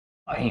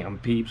Bam,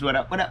 peeps. What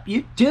up,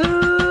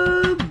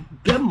 YouTube?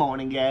 Good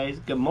morning, guys.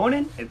 Good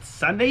morning. It's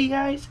Sunday,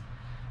 guys.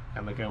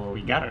 And look at what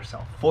we got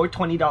ourselves.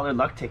 $420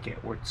 luck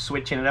ticket. We're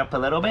switching it up a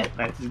little bit.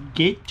 Let's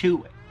get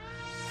to it.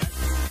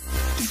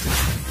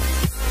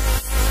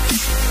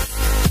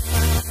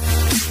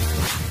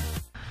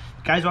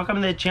 Guys, welcome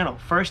to the channel.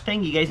 First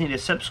thing, you guys need to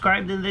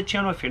subscribe to the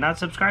channel if you're not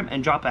subscribed,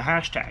 and drop a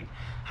hashtag.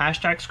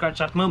 Hashtag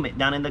scratch off movement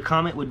down in the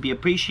comment would be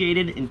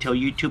appreciated until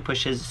YouTube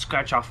pushes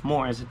scratch off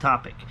more as a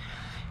topic.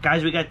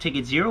 Guys, we got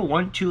tickets 0,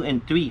 1, 2,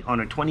 and 3 on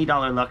a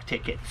 $20 luck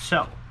ticket.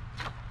 So,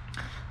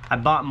 I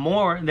bought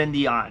more than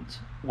the odds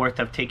worth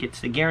of tickets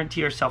to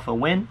guarantee ourselves a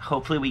win.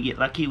 Hopefully we get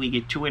lucky. We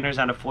get 2 winners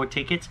out of 4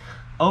 tickets.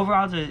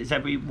 Overall is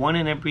every 1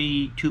 in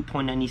every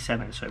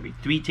 2.97. So every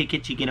 3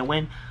 tickets you get a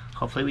win.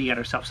 Hopefully we get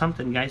ourselves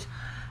something, guys.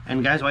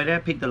 And guys, why did I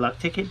pick the luck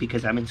ticket?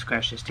 Because I haven't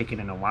scratched this ticket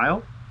in a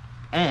while.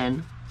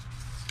 And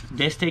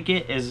this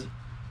ticket is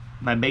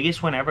my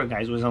biggest win ever,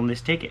 guys, was on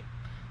this ticket.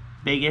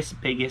 Biggest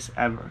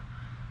ever.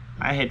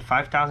 I had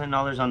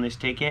 $5,000 on this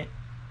ticket,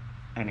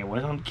 and it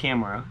was on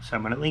camera, so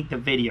I'm going to link the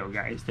video,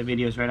 guys. The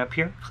video is right up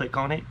here. Click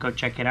on it. Go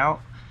check it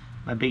out.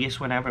 My biggest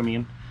win ever,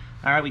 man.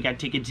 Alright, we got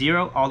ticket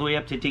 0 all the way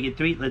up to ticket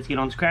 3. Let's get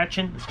on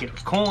scratching. Let's get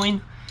a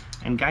coin.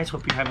 And guys,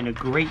 hope you're having a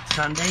great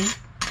Sunday.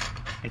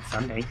 It's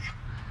Sunday.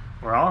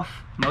 We're off.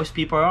 Most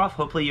people are off.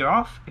 Hopefully you're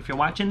off if you're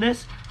watching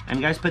this.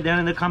 And guys, put down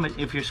in the comments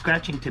if you're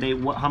scratching today,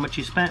 how much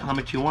you spent, how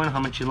much you won, how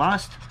much you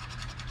lost.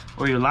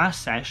 Or your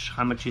last sesh,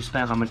 how much you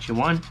spent, how much you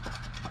won.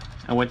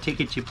 And what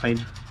tickets you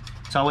played.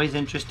 It's always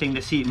interesting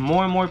to see.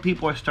 More and more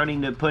people are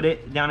starting to put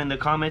it down in the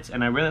comments,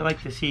 and I really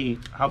like to see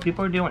how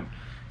people are doing.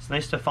 It's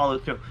nice to follow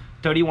through.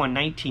 31,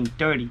 19,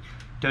 30,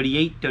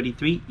 38,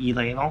 33,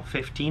 11,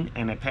 15,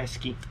 and a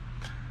pesky.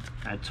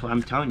 That's what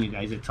I'm telling you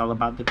guys. It's all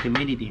about the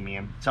community,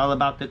 man. It's all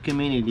about the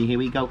community. Here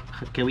we go.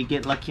 Can we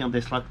get lucky on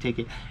this luck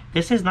ticket?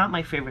 This is not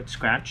my favorite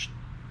scratch,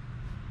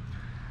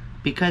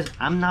 because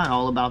I'm not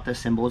all about the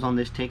symbols on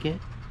this ticket.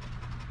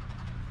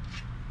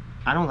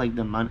 I don't like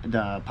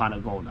the pot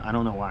of gold. I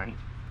don't know why.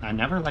 I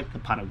never liked the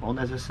pot of gold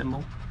as a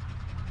symbol.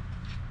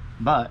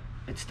 But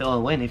it's still a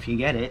win if you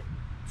get it.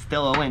 It's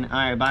still a win.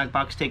 Alright, black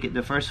box ticket,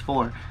 the first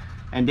 4.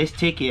 And this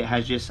ticket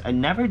has just, it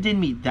never did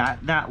me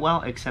that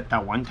well, except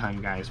that one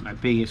time, guys. My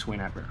biggest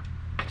win ever.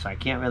 So I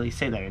can't really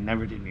say that it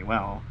never did me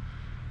well,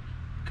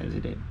 because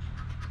it did.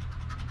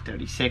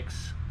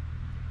 36.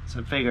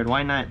 So I figured,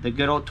 why not? The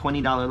good old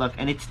 $20 luck.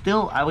 And it's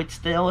still, I would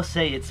still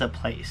say it's a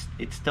place.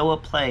 It's still a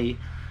play.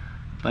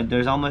 But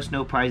there's almost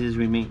no prizes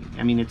remaining.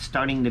 I mean, it's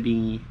starting to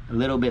be a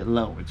little bit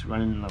low. It's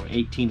running low.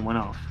 18 went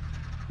off.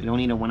 We don't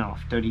need a 1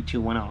 off. 32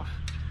 went off.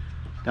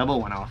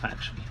 Double 1 off,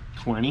 actually.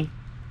 20.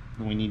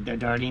 We need the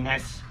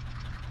dirtiness.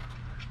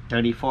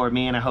 34.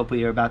 Man, I hope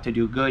we are about to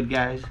do good,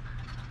 guys.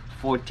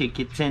 4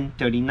 tickets in.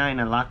 39.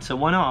 And lots of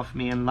 1 off,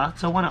 man.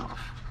 Lots of 1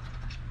 off.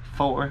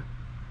 4.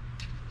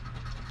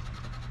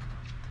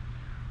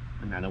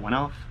 Another 1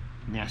 off.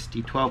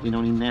 Nasty 12. We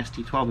don't need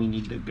nasty 12. We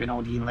need the good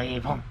old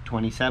 11.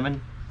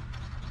 27.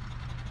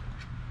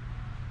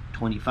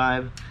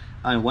 25.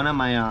 One of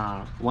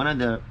my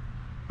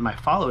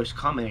followers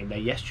commented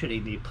that yesterday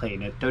they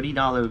played a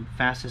 $30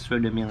 fastest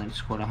road to $1 million,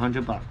 scored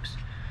 $100,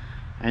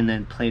 and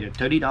then played a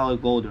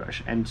 $30 gold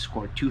rush and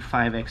scored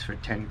 2.5x for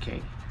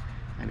 10K.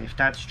 And if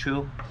that's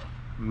true,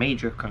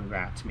 major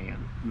congrats,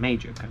 man.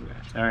 Major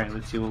congrats. All right,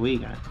 let's see what we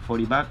got.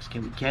 $40.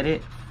 Can we get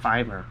it?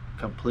 $5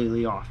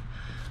 completely off.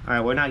 All right,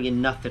 we're not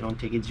getting nothing on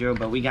ticket 0,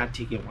 but we got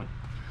ticket 1.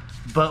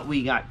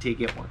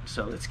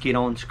 So let's get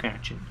on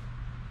scratching.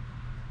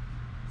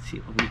 See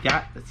what we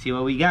got. Let's see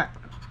what we got.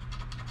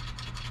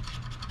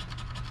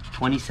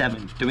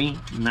 27, 3,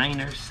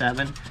 9,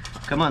 7.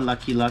 Come on,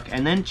 lucky luck.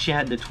 And then she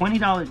had the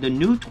 $20, the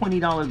new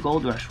 $20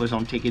 gold rush was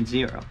on ticket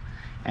 0.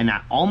 And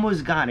I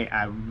almost got it.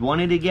 I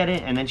wanted to get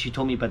it, and then she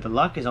told me, but the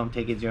luck is on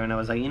ticket 0. And I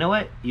was like, you know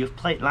what? You've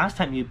played, last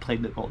time you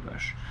played the gold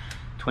rush.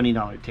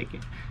 $20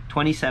 ticket.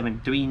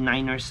 27, 3,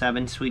 9,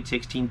 7, sweet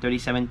 16,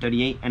 37,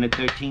 38, and a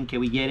 13.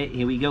 Can we get it?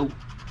 Here we go.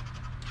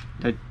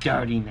 The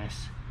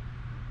dirtiness.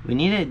 We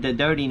needed the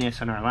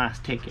dirtiness on our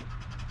last ticket.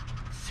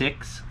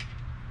 6.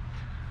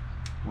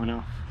 1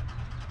 off.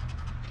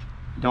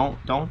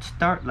 Don't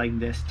start like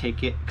this,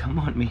 ticket. Come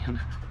on, man.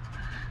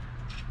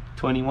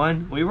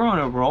 21. We were on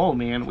a roll,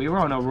 man. We were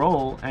on a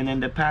roll, and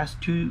then the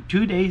past two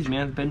days,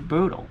 man, it's been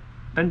brutal.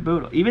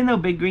 Even though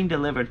Big Green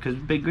delivered, because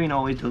Big Green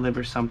always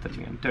delivers something,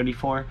 man.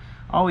 34.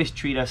 Always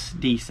treat us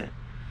decent.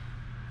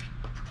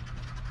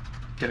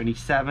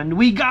 37.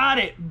 We got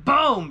it.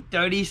 Boom.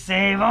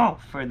 37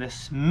 for the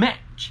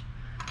smash.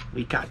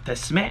 We got the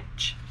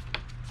smash.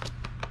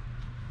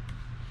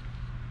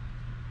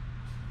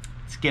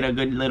 Let's get a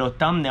good little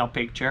thumbnail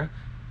picture.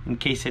 In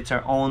case it's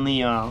our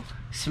only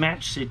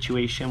smash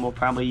situation, we'll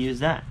probably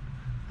use that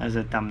as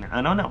a thumbnail.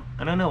 I don't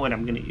know what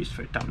I'm going to use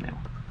for a thumbnail.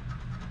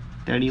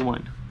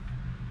 31.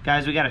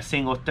 Guys, we got a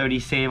single 30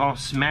 save on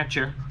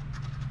smatcher.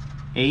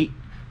 8.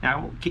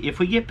 Now, if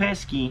we get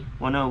pesky,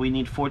 well, no, we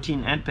need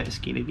 14 and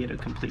pesky to get a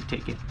complete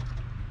ticket.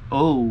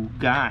 Oh,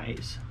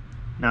 guys.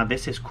 Now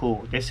this is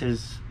cool. This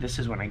is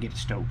when I get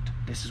stoked.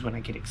 This is when I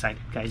get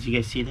excited. Guys, you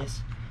guys see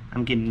this?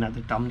 I'm getting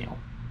another thumbnail.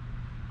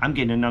 I'm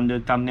getting another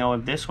thumbnail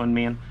of this one,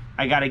 man.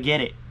 I gotta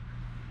get it.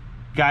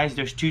 Guys,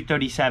 there's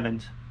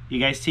 237s. You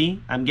guys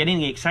see? I'm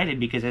getting excited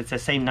because it's the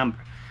same number.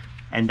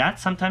 And that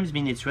sometimes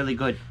means it's really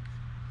good.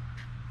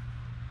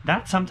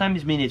 That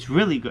sometimes means it's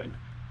really good.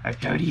 A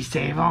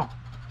 37.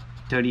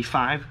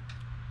 35.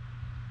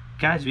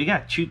 Guys, we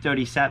got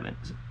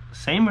 237s.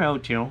 Same row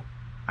too.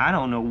 I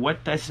don't know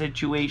what the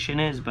situation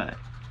is, but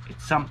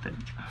it's something.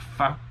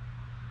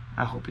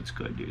 I hope it's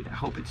good, dude. I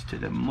hope it's to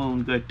the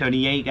moon good.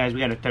 38, guys. We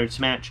got a third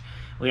smatch.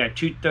 We got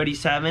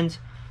 237s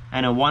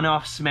and a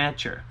one-off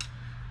smatcher.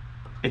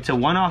 It's a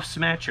one-off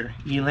smatcher.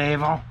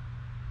 11. All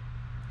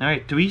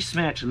right, 3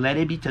 smatch. Let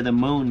it be to the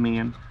moon,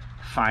 man.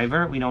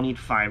 5er. We don't need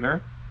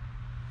 5er.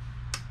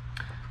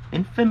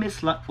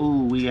 Infamous luck.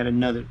 Ooh, we got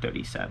another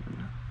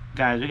 37.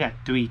 Guys, we got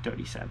 3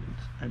 37s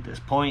at this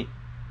point.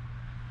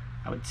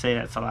 I would say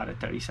that's a lot of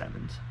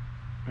 37s,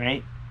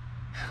 right?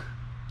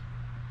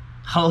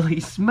 Holy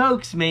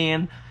smokes,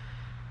 man.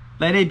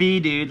 Let it be,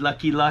 dude.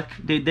 Lucky luck.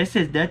 Dude, this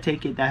is the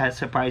ticket that has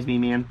surprised me,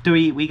 man.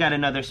 3. We got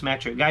another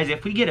smatcher. Guys,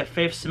 if we get a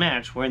 5th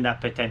smatch, we're in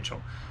that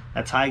potential.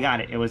 That's how I got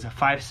it. It was a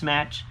 5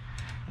 smatch,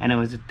 and it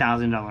was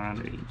 $1,000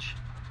 under each.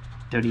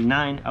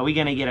 39. Are we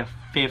going to get a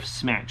 5th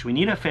smatch? We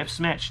need a 5th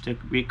smatch to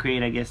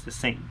recreate, I guess, the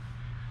same.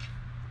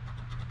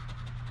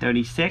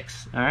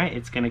 36. All right,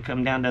 it's going to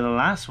come down to the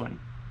last one.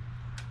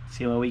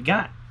 See what we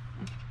got.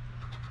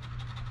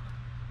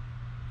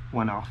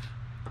 One off.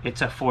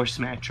 It's a 4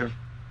 smatcher.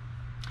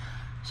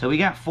 So we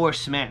got 4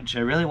 smatch. I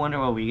really wonder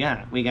what we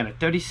got. We got a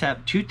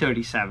 37, 2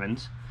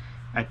 37s,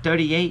 a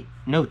 38,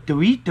 no,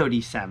 3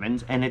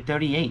 37s, and a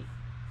 38.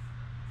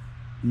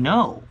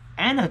 No,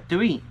 and a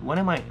 3. What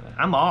am I?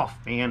 I'm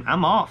off, man.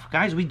 I'm off.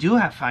 Guys, we do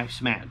have 5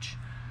 smatch.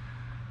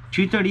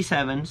 2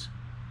 37s,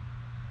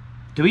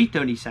 3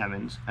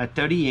 37s, a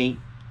 38,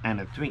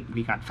 and a 3.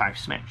 We got 5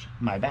 smatch.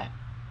 My bad.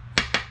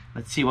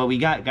 Let's see what we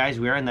got,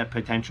 guys. We're in that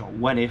potential.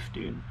 What if,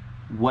 dude?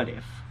 What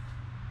if?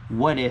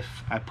 What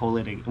if I pull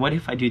it again? What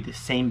if I do the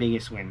same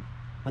biggest win?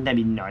 Wouldn't that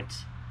be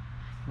nuts?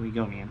 Here we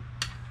go, man.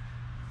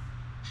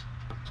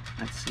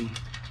 Let's see.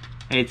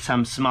 It's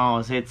some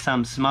smalls. It's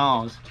some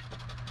smalls.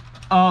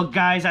 Oh,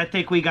 guys, I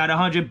think we got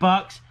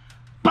 $100.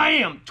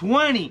 Bam!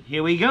 20.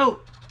 Here we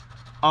go.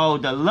 Oh,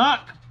 the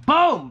luck.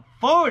 Boom!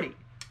 40.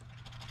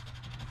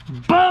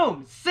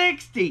 Boom!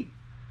 60.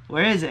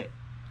 Where is it?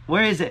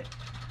 Where is it?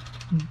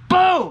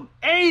 Boom!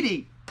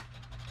 80.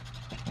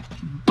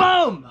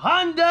 Boom!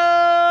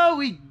 Honda!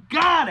 We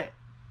got it!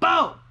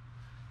 Boom!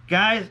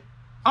 Guys,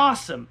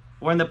 awesome.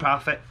 We're in the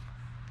profit.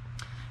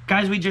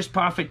 Guys, we just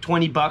profit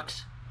 20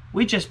 bucks.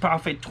 We just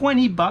profit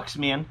 20 bucks,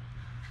 man.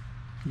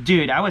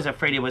 Dude, I was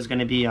afraid it was going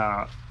to be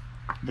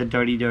the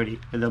dirty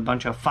with a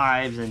bunch of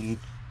 5s, and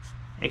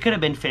it could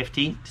have been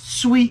 50.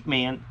 Sweet,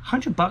 man.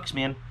 100 bucks,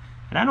 man.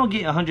 And I don't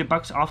get 100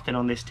 bucks often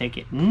on this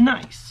ticket.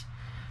 Nice.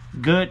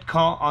 Good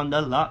call on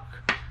the luck.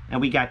 And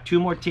we got 2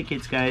 more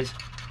tickets, guys.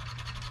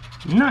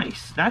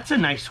 Nice. That's a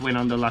nice win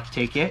on the luck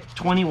ticket.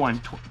 21,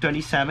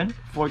 37,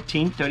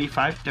 14,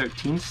 35,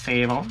 13,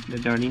 save on the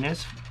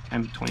dirtiness,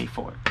 and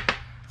 24.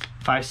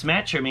 5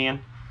 smatcher,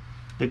 man.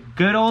 The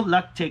good old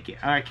luck ticket.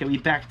 All right, can we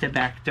back to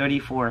back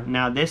 34?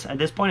 Now this, at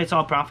this point, it's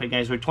all profit,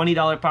 guys. We're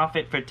 $20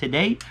 profit for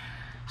today.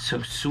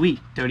 So sweet.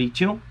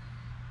 32.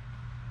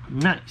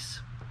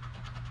 Nice.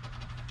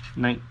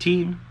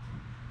 19.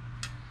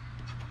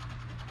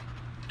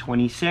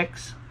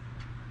 26.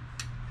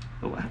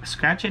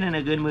 Scratching in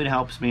a good mood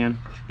helps, man.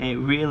 It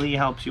really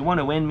helps. You want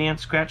to win, man?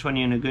 Scratch when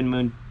you're in a good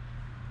mood.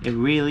 It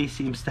really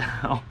seems to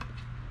help.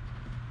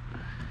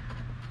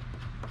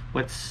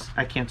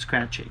 I can't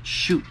scratch it.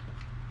 Shoot.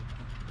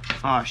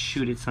 Oh,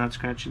 shoot, it's not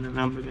scratching the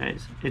number,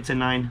 guys. It's a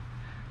 9.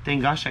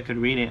 Thank gosh I could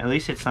read it. At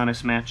least it's not a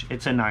smatch.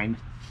 It's a 9.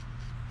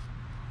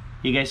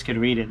 You guys could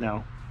read it,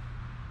 though.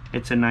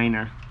 It's a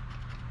 9er.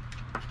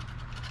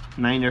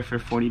 9er for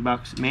 40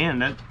 bucks. Man,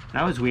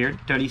 that was weird.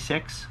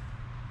 36.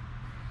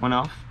 One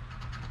off.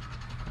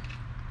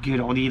 Good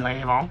old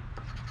 11.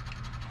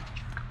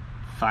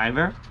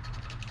 5er.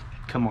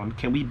 Come on,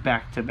 can we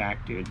back to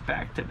back, dude?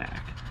 Back to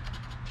back.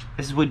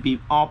 This would be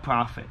all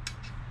profit.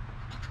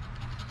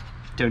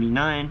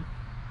 39.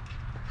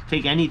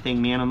 Take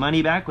anything, man. A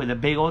money back with a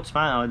big old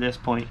smile at this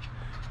point.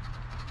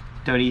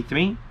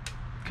 33.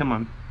 Come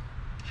on.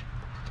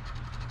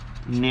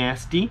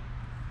 Nasty.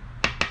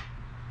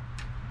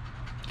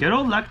 Good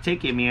old luck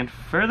ticket, man.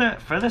 For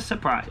the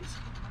surprise.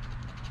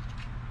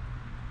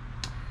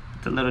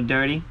 It's a little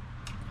dirty.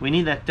 We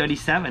need that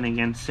 37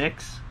 again.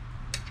 6.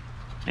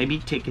 Maybe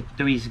ticket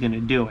 3 is gonna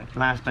do it.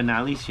 Last but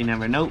not least, you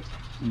never know.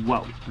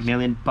 Whoa, $1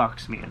 million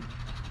bucks, man.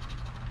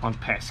 On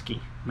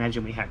pesky.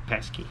 Imagine we had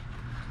pesky.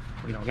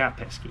 We don't got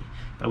pesky,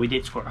 but we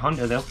did score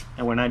 100 though,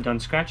 and we're not done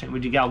scratching. We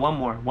got one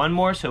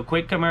more. So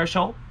quick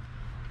commercial.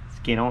 Let's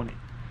get on it.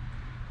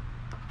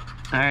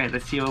 All right,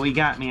 let's see what we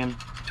got, man.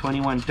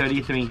 21,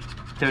 33,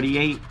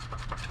 38,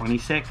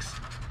 26,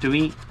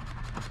 3,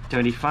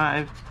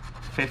 35,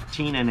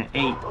 15, and an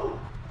 8.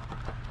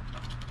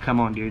 Come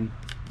on, dude.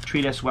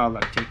 Treat us well,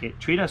 luck ticket.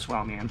 Treat us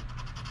well, man.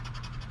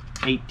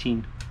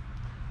 18.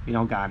 We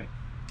don't got it.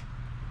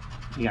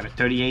 You got a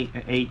 38,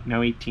 8,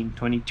 no 18,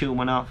 22,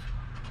 one off.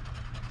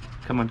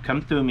 Come on,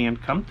 come through, man.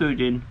 Come through,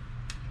 dude.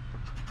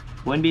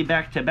 Wouldn't be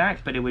back to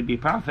back, but it would be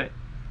profit.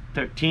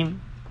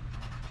 13.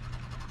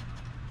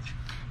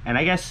 And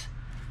I guess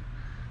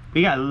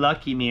we got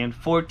lucky, man.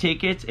 4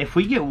 tickets. If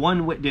we get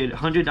one, dude,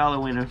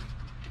 $100 winner,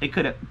 it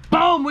could have.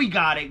 Boom, we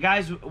got it,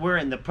 guys. We're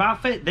in the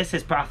profit. This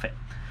is profit.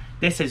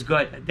 This is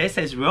good. This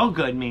is real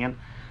good, man.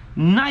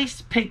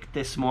 Nice pick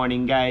this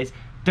morning, guys.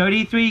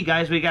 33,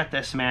 guys. We got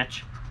this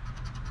match.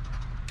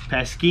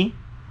 Pesky.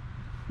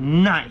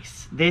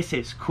 Nice. This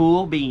is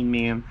cool bean,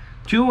 man.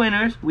 2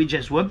 winners. We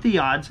just whooped the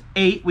odds.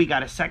 8. We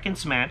got a second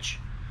smash.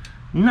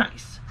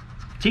 Nice.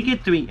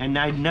 Ticket 3. And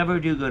I never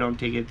do good on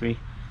ticket 3.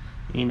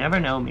 You never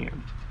know,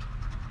 man.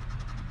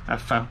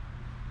 FO.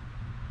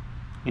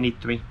 We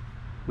need 3.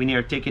 We need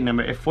our ticket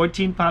number. If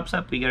 14 pops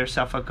up, we get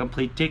ourselves a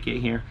complete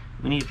ticket here.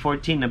 We need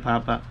 14 to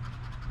pop up.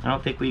 I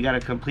don't think we got a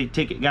complete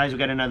ticket. Guys, we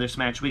got another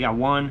smash. We got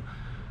 1,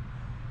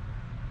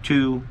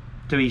 2,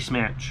 3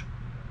 smash.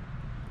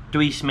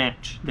 3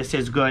 smash. This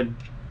is good.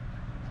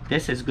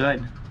 This is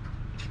good.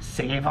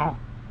 Save all.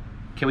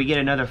 Can we get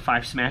another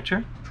 5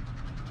 smasher?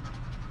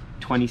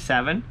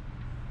 27.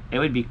 It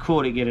would be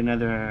cool to get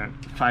another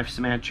 5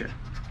 smasher.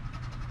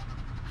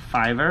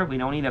 5er. We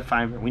don't need a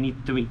 5er. We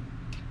need 3.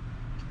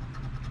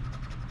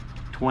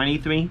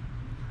 23.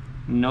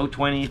 No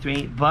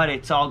 23. But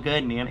it's all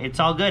good, man. It's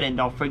all good. And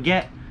don't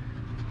forget.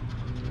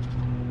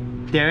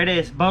 There it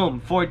is. Boom.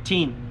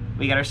 14.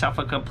 We got ourselves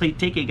a complete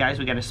ticket, guys.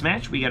 We got a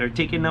smash. We got our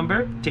ticket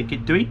number.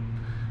 Ticket 3.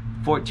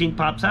 14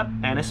 pops up.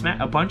 And a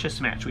smash. A bunch of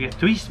smash. We got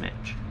 3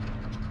 smash.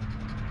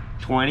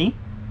 20.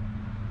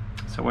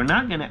 So we're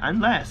not gonna,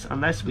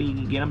 unless we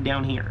get them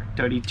down here.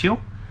 32.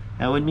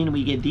 That would mean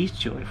we get these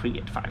 2 if we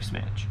get 5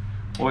 smash.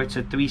 Or it's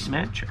a 3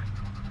 smasher.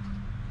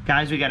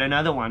 Guys, we got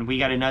another one. We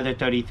got another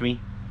 33.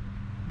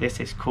 This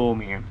is cool,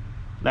 man.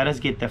 Let us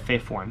get the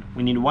 5th one.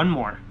 We need 1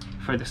 more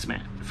for the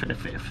smash, for the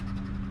 5th.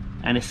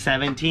 And a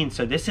 17.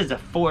 So this is a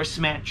 4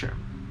 smasher.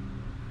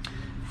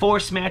 4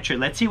 smasher.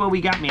 Let's see what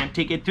we got, man.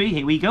 Ticket 3.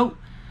 Here we go.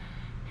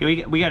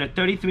 Here we got a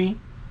 33.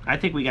 I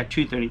think we got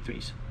 2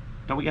 33s.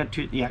 Don't we got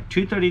 2? Yeah,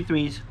 2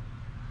 33s.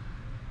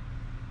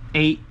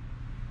 8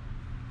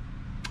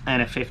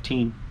 and a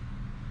 15.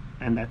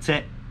 And that's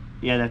it.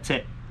 Yeah, that's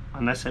it.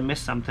 Unless I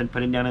missed something,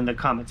 put it down in the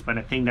comments. But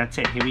I think that's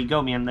it. Here we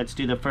go, man. Let's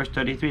do the first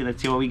 33.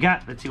 Let's see what we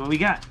got. Let's see what we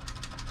got.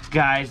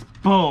 Guys,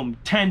 boom.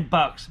 10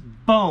 bucks.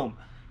 Boom.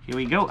 Here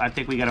we go. I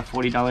think we got a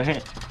 $40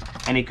 hit.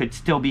 And it could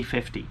still be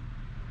 50.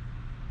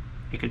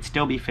 It could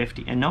still be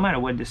 50. And no matter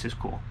what, this is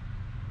cool.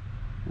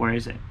 Where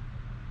is it?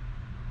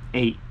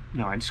 8.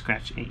 No, I'd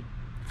scratch 8.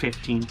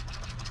 15.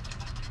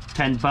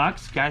 10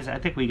 bucks. Guys, I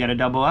think we got to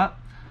double up.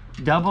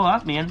 Double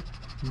up, man.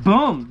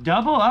 Boom.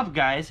 Double up,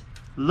 guys.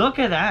 Look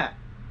at that.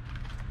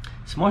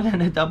 It's more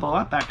than a double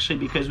up, actually,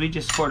 because we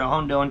just scored a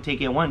Hondo and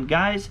ticket 1.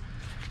 Guys,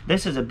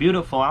 this is a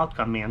beautiful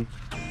outcome, man.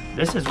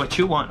 This is what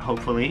you want,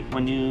 hopefully,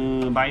 when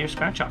you buy your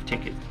scratch-off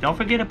ticket. Don't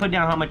forget to put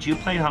down how much you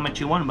played, how much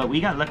you won. But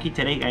we got lucky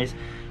today, guys.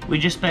 We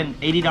just spent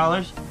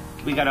 $80.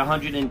 We got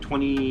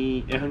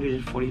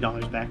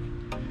 $140 back.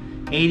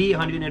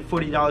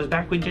 $140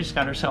 back. We just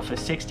got ourselves a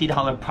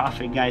 $60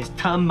 profit, guys.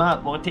 Thumb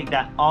up. We'll take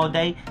that all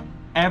day,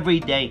 every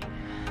day.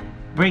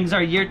 Brings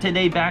our year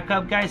today back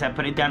up, guys. I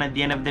put it down at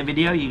the end of the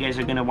video. You guys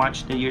are going to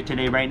watch the year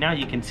today right now.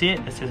 You can see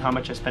it. This is how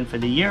much I spent for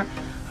the year,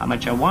 how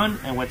much I won,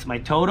 and what's my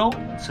total.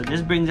 So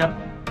this brings up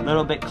a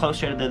little bit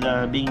closer to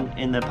the being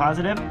in the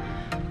positive.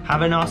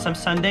 Have an awesome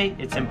Sunday.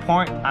 It's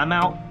important. I'm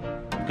out.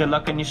 Good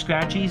luck on your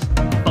scratchies.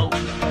 Boom.